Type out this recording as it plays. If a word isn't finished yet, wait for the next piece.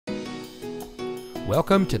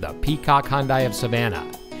Welcome to the Peacock Hyundai of Savannah.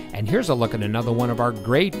 And here's a look at another one of our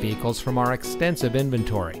great vehicles from our extensive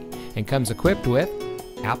inventory, and comes equipped with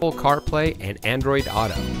Apple CarPlay and Android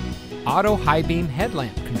Auto high beam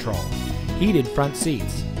headlamp control, heated front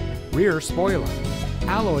seats, rear spoiler,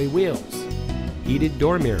 alloy wheels, heated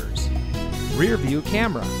door mirrors, rear view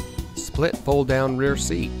camera, split fold down rear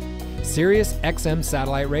seat, Sirius XM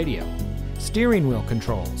satellite radio, steering wheel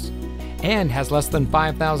controls, and has less than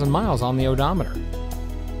 5,000 miles on the odometer.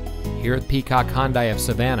 Here at Peacock Hyundai of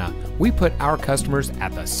Savannah, we put our customers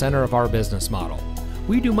at the center of our business model.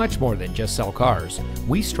 We do much more than just sell cars.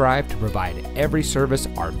 We strive to provide every service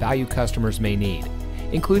our valued customers may need,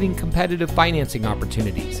 including competitive financing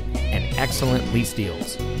opportunities and excellent lease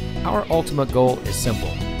deals. Our ultimate goal is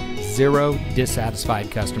simple: zero dissatisfied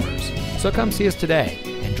customers. So come see us today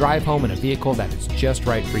and drive home in a vehicle that is just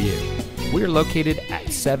right for you. We are located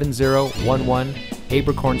at 7011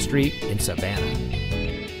 Abercorn Street in Savannah.